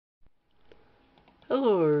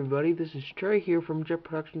Hello everybody, this is Trey here from Jet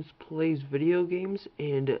Productions Plays Video Games,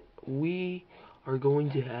 and we are going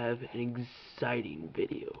to have an exciting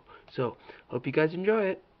video. So, hope you guys enjoy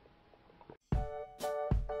it.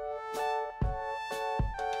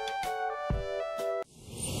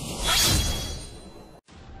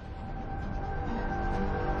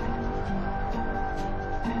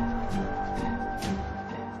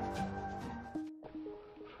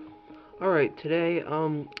 Alright, today,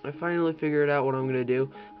 I finally figured out what I'm gonna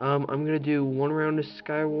do. I'm gonna do one round of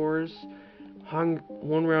Skywars,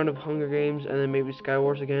 one round of Hunger Games, and then maybe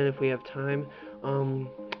Skywars again if we have time.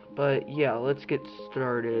 But yeah, let's get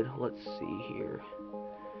started. Let's see here.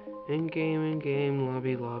 In-game,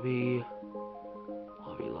 lobby.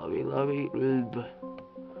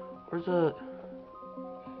 Where's the...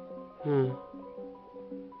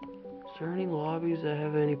 Is there any lobbies that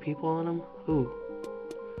have any people on them?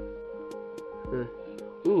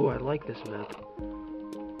 Ooh, I like this map.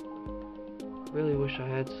 Really wish I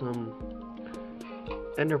had some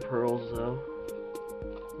ender pearls though.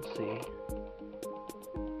 Let's see.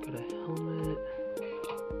 Got a helmet.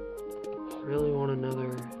 Really want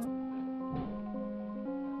another,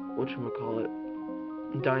 whatchamacallit,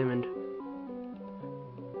 diamond.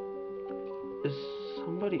 Is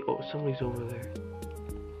somebody, oh, somebody's over there.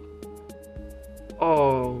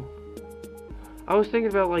 Oh. I was thinking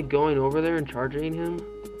about like going over there and charging him,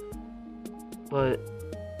 but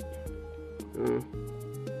I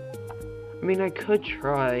mean, I could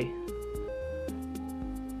try.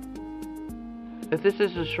 If this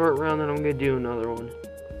is a short round, then I'm gonna do another one.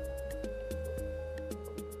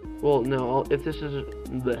 Well, no, if this is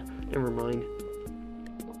never mind.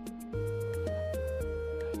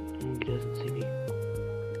 He doesn't see me.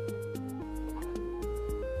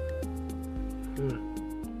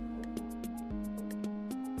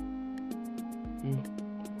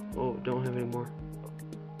 Oh, don't have any more.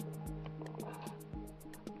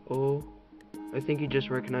 Oh, I think he just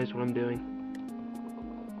recognized what I'm doing.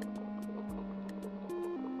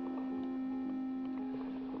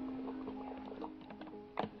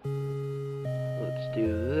 Let's do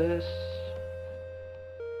this.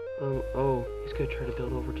 Oh, he's gonna try to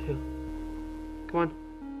build over too. Come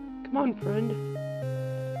on, friend.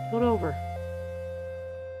 Build over.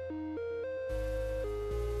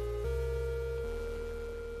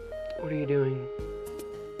 What are you doing?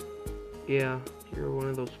 Yeah, you're one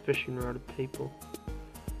of those fishing rod people.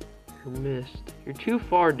 You're missed. You're too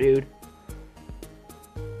far, dude.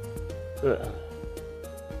 Ugh.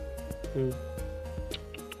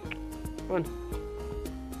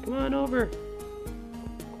 Come on over.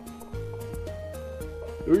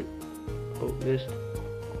 Oh, missed.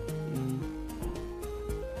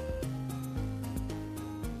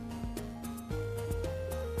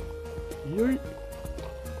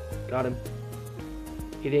 Got him.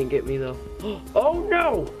 He didn't get me though. Oh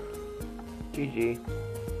no! GG.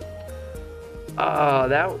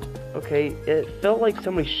 Okay, it felt like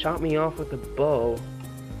somebody shot me off with a bow.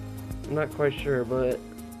 I'm not quite sure, but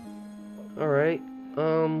alright.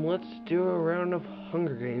 Let's do a round of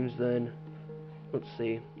Hunger Games then. Let's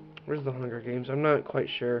see. Where's the Hunger Games? I'm not quite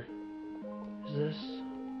sure. Is this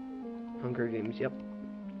Hunger Games? Yep.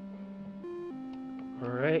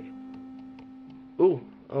 Alright. Ooh.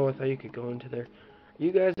 Oh, I thought you could go into there. Are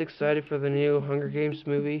you guys excited for the new Hunger Games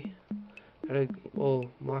movie?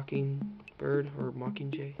 Mockingbird or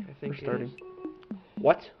Mockingjay, I think. We're starting.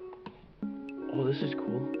 What? Oh, this is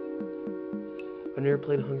cool. I've never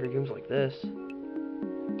played Hunger Games like this.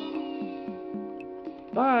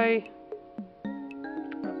 Bye!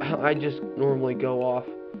 I just normally go off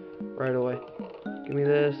right away. Give me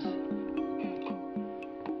this.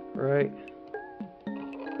 Right.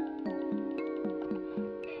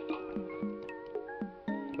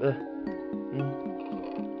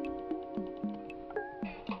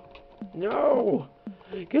 No!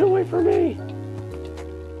 Get away from me!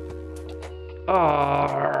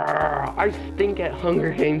 I stink at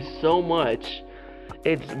Hunger Games so much.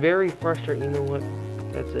 It's very frustrating. You know what?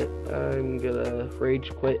 That's it. I'm gonna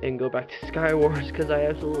rage quit and go back to Skywars because I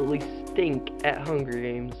absolutely stink at Hunger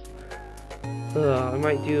Games. I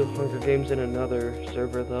might do Hunger Games in another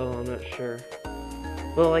server though, I'm not sure.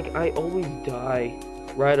 But like, I always die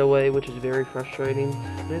right away, which is very frustrating.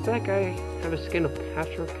 And does that guy have a skin of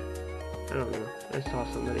Patrick? I don't know. I saw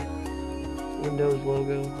somebody. Windows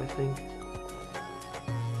logo, I think.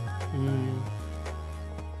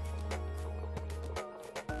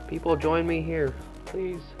 People join me here,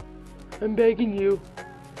 please. I'm begging you.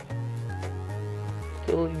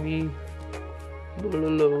 Killing me. I'm all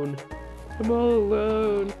alone. I'm all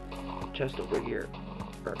alone. Chest over here.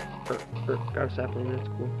 Got a sapling, that's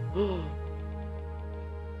cool.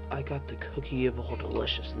 I got the cookie of all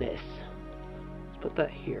deliciousness. Let's put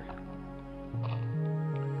that here.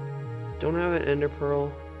 Don't have an ender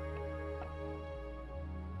pearl.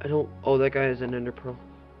 I don't. Oh, that guy has an ender pearl.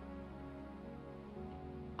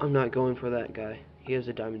 I'm not going for that guy. He has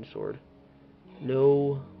a diamond sword.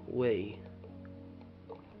 No way.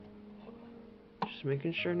 Just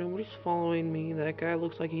making sure nobody's following me. That guy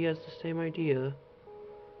looks like he has the same idea.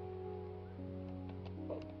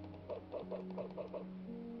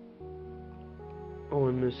 Oh,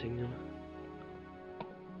 I'm missing him.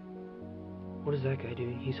 What is that guy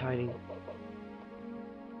doing? He's hiding.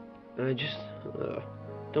 And I just...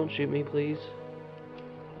 don't shoot me, please.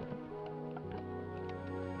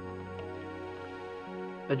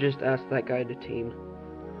 I just asked that guy to team.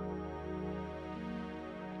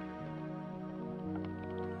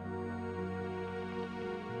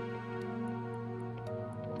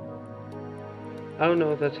 I don't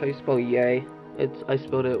know if that's how you spell yay. I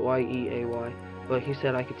spelled it Y-E-A-Y. But he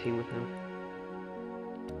said I could team with him.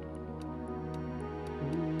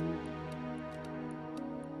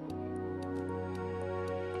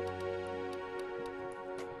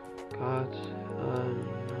 Got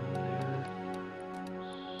another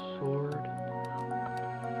sword.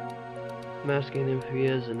 I'm asking him if he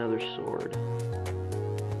has another sword.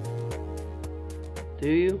 Do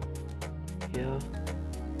you? Yeah.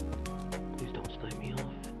 Please don't snipe me off.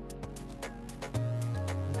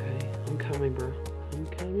 Okay, I'm coming, bro. I'm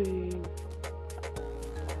coming.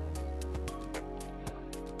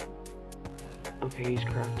 Okay, he's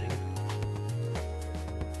crafting.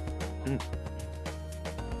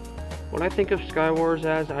 When I think of Skywars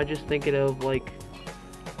as, I just think it of like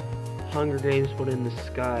Hunger Games but in the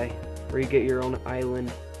sky, where you get your own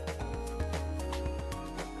island.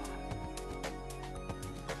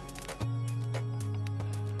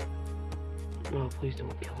 Oh, please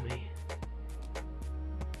don't kill me.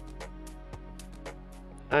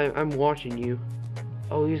 I'm watching you.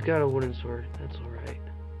 Oh, he's got a wooden sword. That's alright.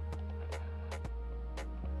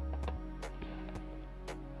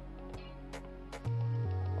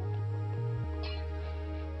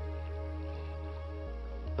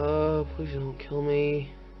 Please don't kill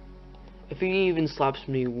me. If he even slaps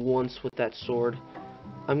me once with that sword,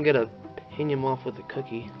 I'm gonna ping him off with a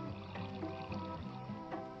cookie.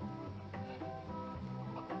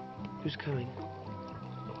 Who's coming?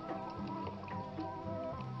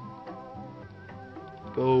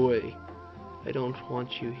 Go away. I don't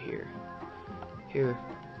want you here. Here,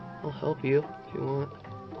 I'll help you if you want.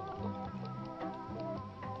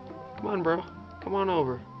 Come on, bro. Come on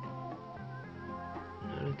over.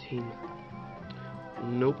 Not a team.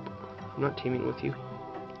 Nope. I'm not teaming with you.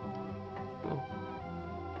 Oh.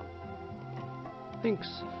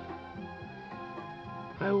 Thanks.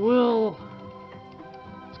 I will.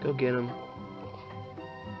 Let's go get him.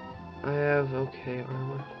 I have okay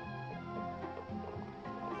armor.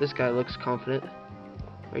 This guy looks confident.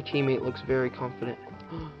 My teammate looks very confident.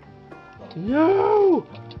 No!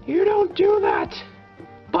 You don't do that!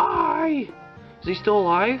 Bye! Is he still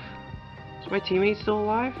alive? Is my teammate still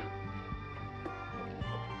alive?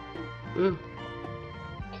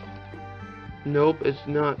 Nope, it's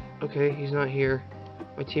not. Okay, he's not here.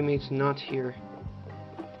 My teammate's not here.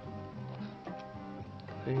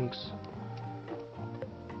 Thanks.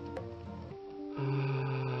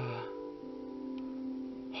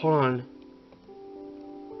 Hold on.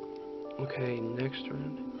 Okay, next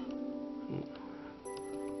round.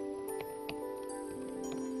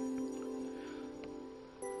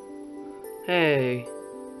 Hey.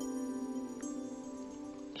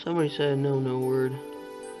 Somebody said no word.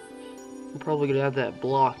 I'm probably gonna have that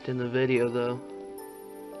blocked in the video though.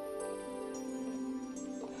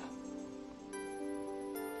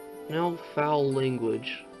 No foul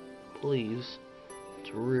language. Please. It's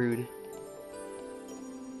rude.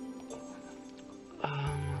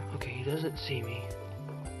 Okay, he doesn't see me.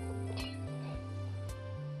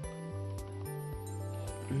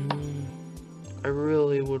 I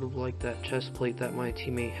really would have liked that chest plate that my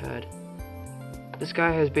teammate had. This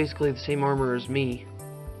guy has basically the same armor as me.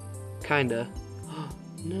 Kinda.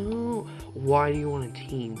 No. Why do you want a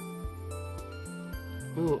team?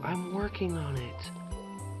 Ooh, I'm working on it.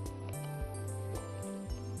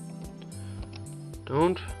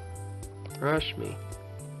 Don't rush me.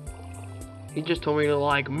 He just told me to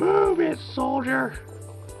like, move it, soldier!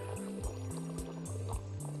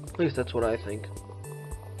 At least that's what I think.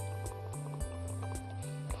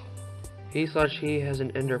 He thought he has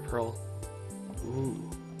an ender pearl. Ooh.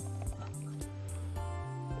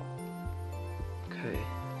 Okay.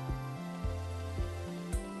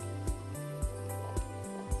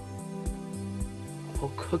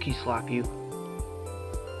 I'll cookie slap you.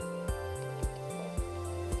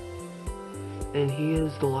 And he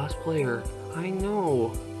is the last player. I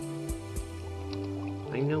know.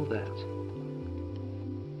 I know that.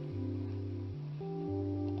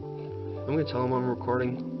 I'm gonna tell him I'm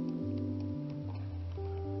recording.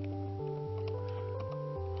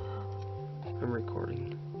 I'm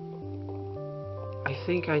recording. I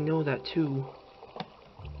think I know that too.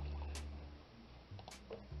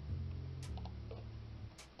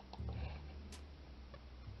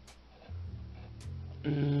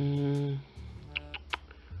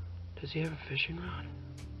 Does he have a fishing rod?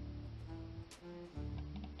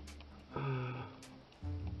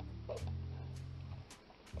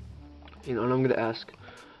 You know, and I'm gonna ask,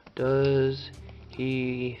 does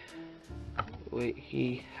he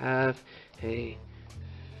have a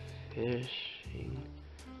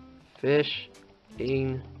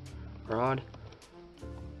fishing rod?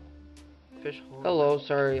 Fish hole. Hello,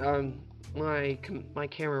 sorry, my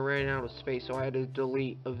camera ran out of space, so I had to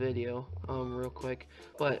delete a video real quick.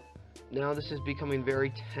 But now this is becoming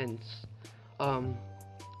very tense.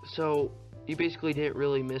 So you basically didn't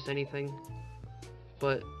really miss anything,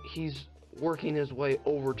 but he's working his way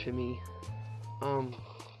over to me.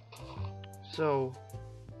 So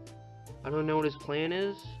I don't know what his plan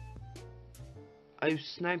is. I've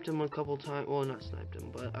sniped him a couple times. Well, not sniped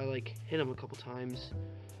him, but I like hit him a couple times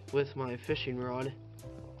with my fishing rod.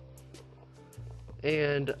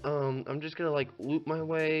 And I'm just gonna like loop my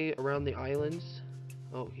way around the islands.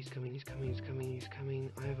 Oh, he's coming, he's coming, he's coming, he's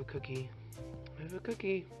coming. I have a cookie. I have a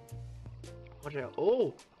cookie. Watch out.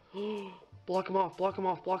 Oh! Block him off, block him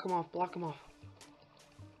off, block him off, block him off.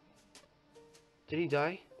 Did he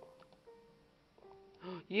die?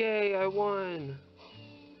 Yay, I won!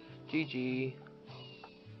 GG.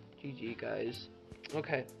 GG, guys.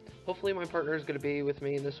 Okay. Hopefully my partner is gonna be with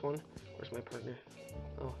me in this one. Where's my partner?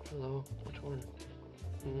 Oh, hello. Which one?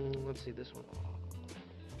 Let's see this one.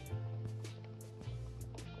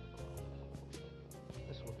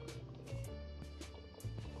 This one.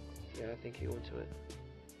 Yeah, I think he went to it.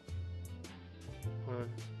 Hold on.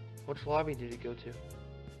 Which lobby did he go to?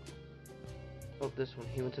 Oh, this one.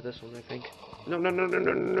 He went to this one, I think. No, no, no, no,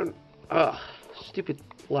 no, no, no. Ugh. Stupid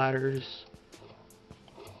ladders.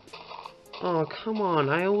 Oh, come on.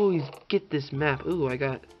 I always get this map. Ooh, I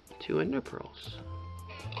got 2 ender pearls.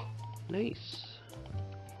 Nice.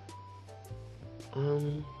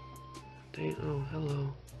 Oh,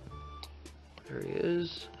 hello. There he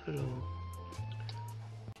is. Hello.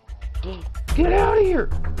 Get out of here!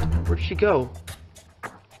 Where'd she go?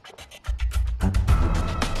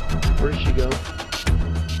 Where did she go?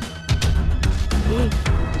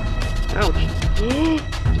 Ouch.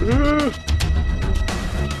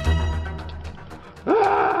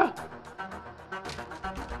 Ah!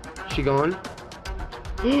 She gone?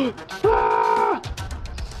 Ah!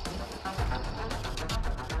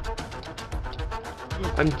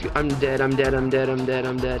 I'm dead, I'm dead, I'm dead, I'm dead,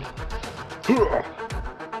 I'm dead.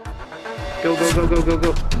 Go, go, go, go, go,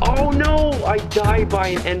 go. Oh no! I died by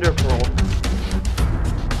an ender pearl.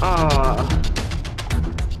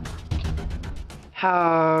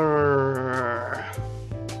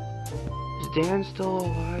 Is Dan still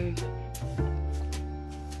alive?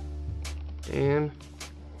 Dan?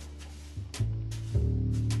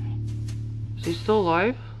 Is he still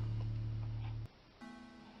alive?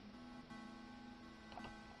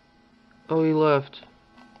 Oh, he left.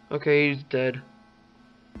 Okay, he's dead.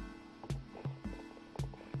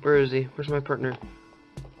 Where is he? Where's my partner?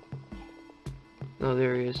 Oh,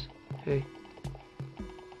 there he is. Hey.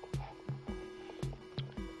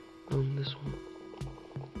 This one.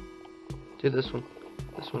 Do this one.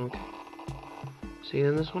 This one, okay. See you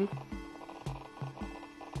in this one?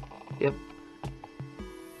 Yep.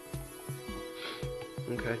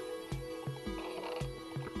 Okay.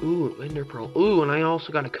 Ooh, ender pearl. Ooh, and I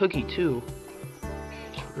also got a cookie too.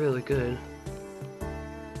 It's really good.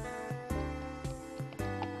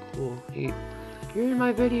 Cool. You're in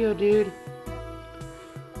my video, dude.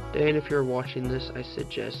 Dan, if you're watching this, I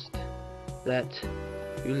suggest that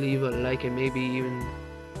you leave a like and maybe even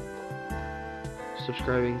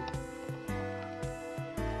subscribing.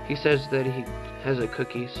 He says that he has a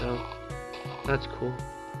cookie, so that's cool.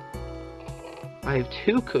 I have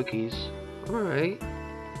 2 cookies. Alright.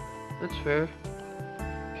 That's fair.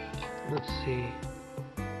 Let's see.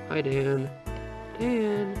 Hi, Dan.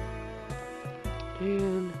 Dan.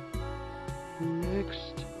 Dan.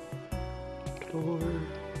 Next door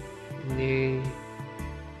neighbor.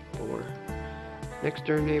 Next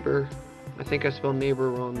door neighbor. I think I spelled neighbor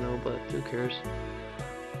wrong though, but who cares?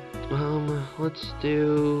 Let's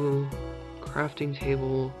do crafting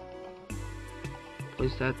table.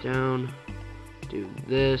 Place that down. Do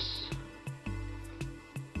this.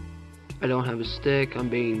 I don't have a stick. I'm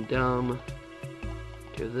being dumb.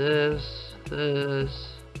 Do this,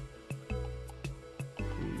 this,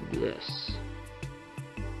 this.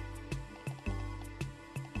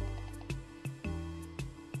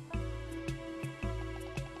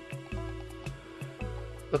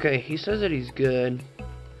 Okay, he says that he's good.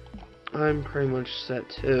 I'm pretty much set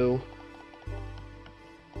too.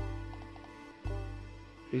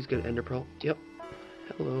 He's good. Ender Pearl. Yep.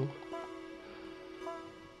 Hello.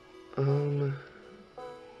 I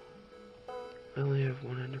only have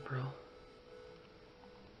one Ender Pearl.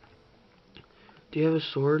 Do you have a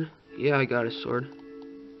sword? Yeah, I got a sword.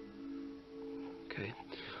 Okay.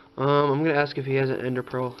 I'm gonna ask if he has an Ender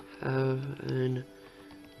Pearl. Have an.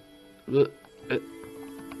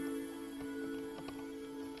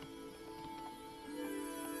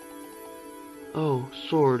 Oh,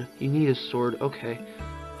 sword. You need a sword. Okay.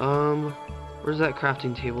 Where's that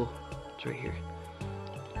crafting table? It's right here.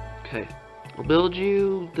 Okay. I'll build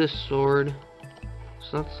you this sword.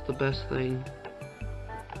 So that's the best thing.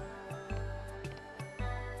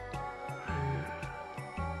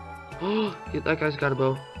 Oh, that guy's got a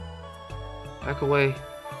bow. Back away.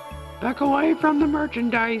 Back away from the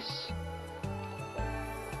merchandise.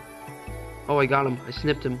 Oh, I got him. I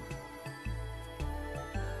snipped him.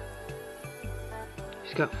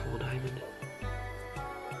 He's got full diamond.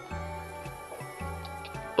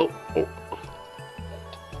 Oh, oh.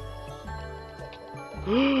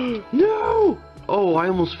 No! Oh, I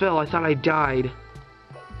almost fell. I thought I died.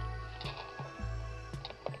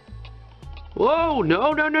 Whoa!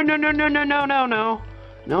 No, no, no, no, no, no, no, no, no, no.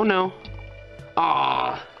 No, no.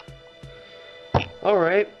 Ah.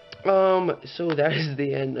 Alright. So that is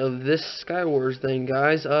the end of this Skywars thing,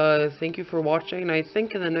 guys. Thank you for watching. I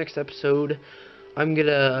think in the next episode, I'm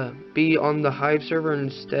gonna be on the Hive server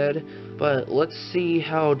instead. But let's see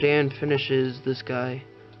how Dan finishes this guy.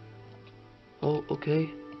 Oh, okay.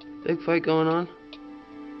 Big fight going on.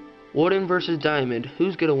 Wooden versus Diamond.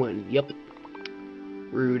 Who's gonna win? Yep.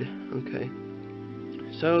 Rude. Okay.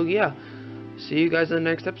 So, yeah. See you guys in the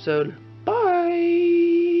next episode.